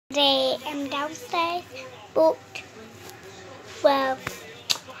They am downstairs, but well,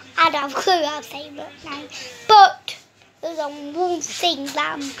 I don't have a clue how to say it now. But there's one thing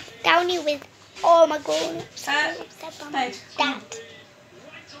that I'm down here with all my grown-ups. Dad.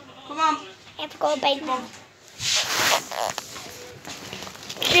 Come on. I have to go to bed now.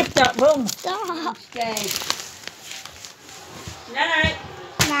 Shift that room. Stop. Okay. Night.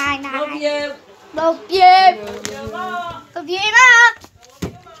 Night. Love you. Love you. Love you, Ma. Love you, Ma.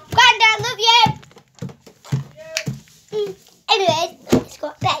 Granddad, love you. Anyways, let's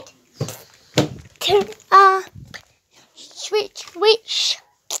go to bed. Turn off. Switch.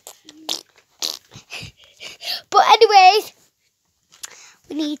 But anyways,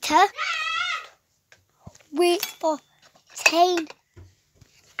 we need to wait for 10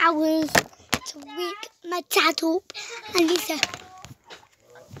 hours to wake my dad up. And he said,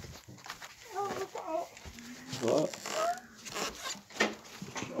 What?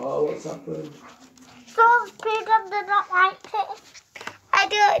 Oh, what's happened? so big and they don't like it. I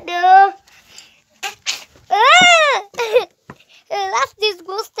don't know. That's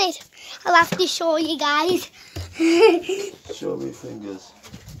disgusting. I'll have to show you guys. Show me fingers.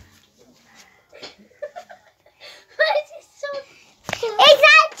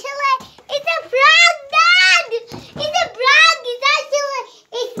 It's a prank, Dad! It's a prank!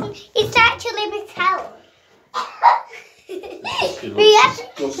 It's actually metal.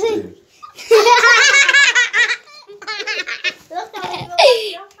 Disgusting.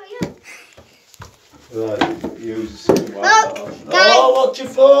 Right, use the same one. Look, guys. Oh, watch your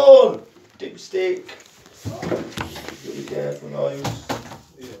phone! Dipstick. Be careful, now use.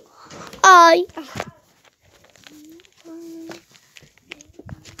 Oh.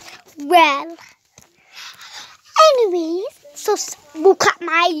 Well, anyways, so look at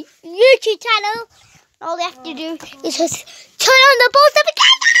my YouTube channel. All you have to do is just turn on the post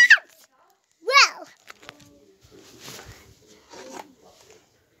notifications. Well,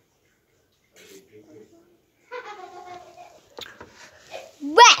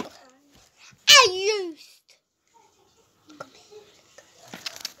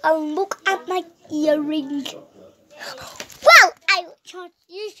 and look at my earring. Well, I watch on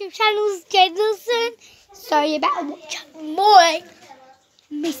YouTube channels, Jadelson. So you better watch more,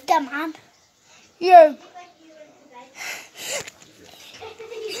 Mr. Man. You.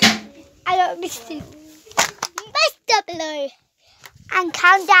 I don't Mr. Blue. And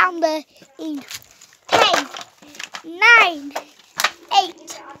count down the in 10, 9,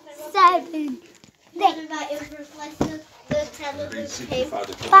 8, 7, 6,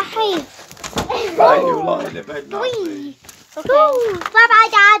 5. Right, you lot in the bed now, please. Okay. Bye-bye,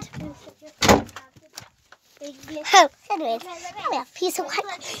 Dad. Oh, anyways, I have a piece of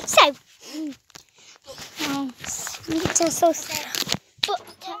white. So,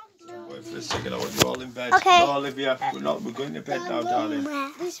 Wait for a second, I want you all in bed. Okay. No, Olivia, we're going to bed now, darling.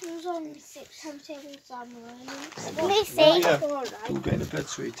 This was only 6 timetables I'm learning. Let me see. Olivia, we'll get into bed,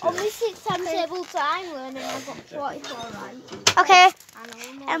 sweetie. Only 6 timetables I'm learning. I've got 44 right. Okay.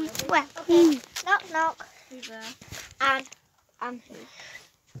 And Well. knock knock. Who's there? And who?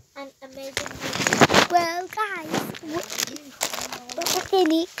 And amazing. Well, guys, what we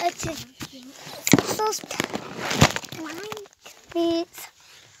need to just like this.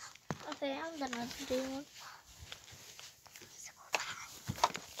 Okay, I'm gonna do one.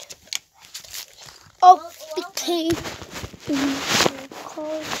 Oh, because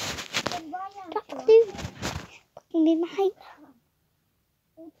in my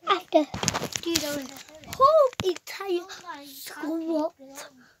after whole entire squat.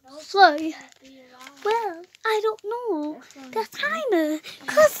 So, well, I don't know the timer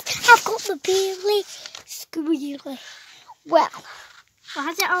because I've got the really squealy. Well, Why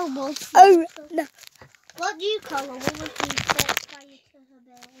is it almost? oh no. What do you call a woman who sets fire to her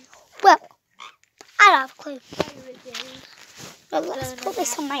belly? Well, I don't have a clue. Fire it goes. Well, let's put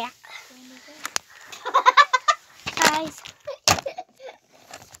this on my app. Guys,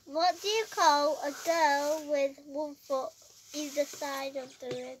 What do you call a girl with 1 foot either side of the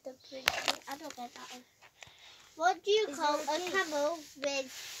bridge? I don't get that one. What do you call a camel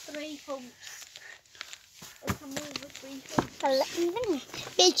with 3 humps? A camel with 3 humps. well, let me know.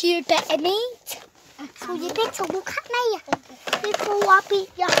 Did you better meet? So you better look at me before I beat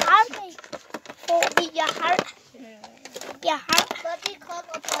your heart. Before I beat your heart. Your heart. What do you call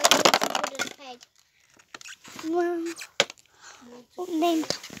a boy with a wooden head? Well, then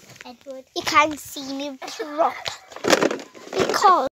Edward. you can't see me drop because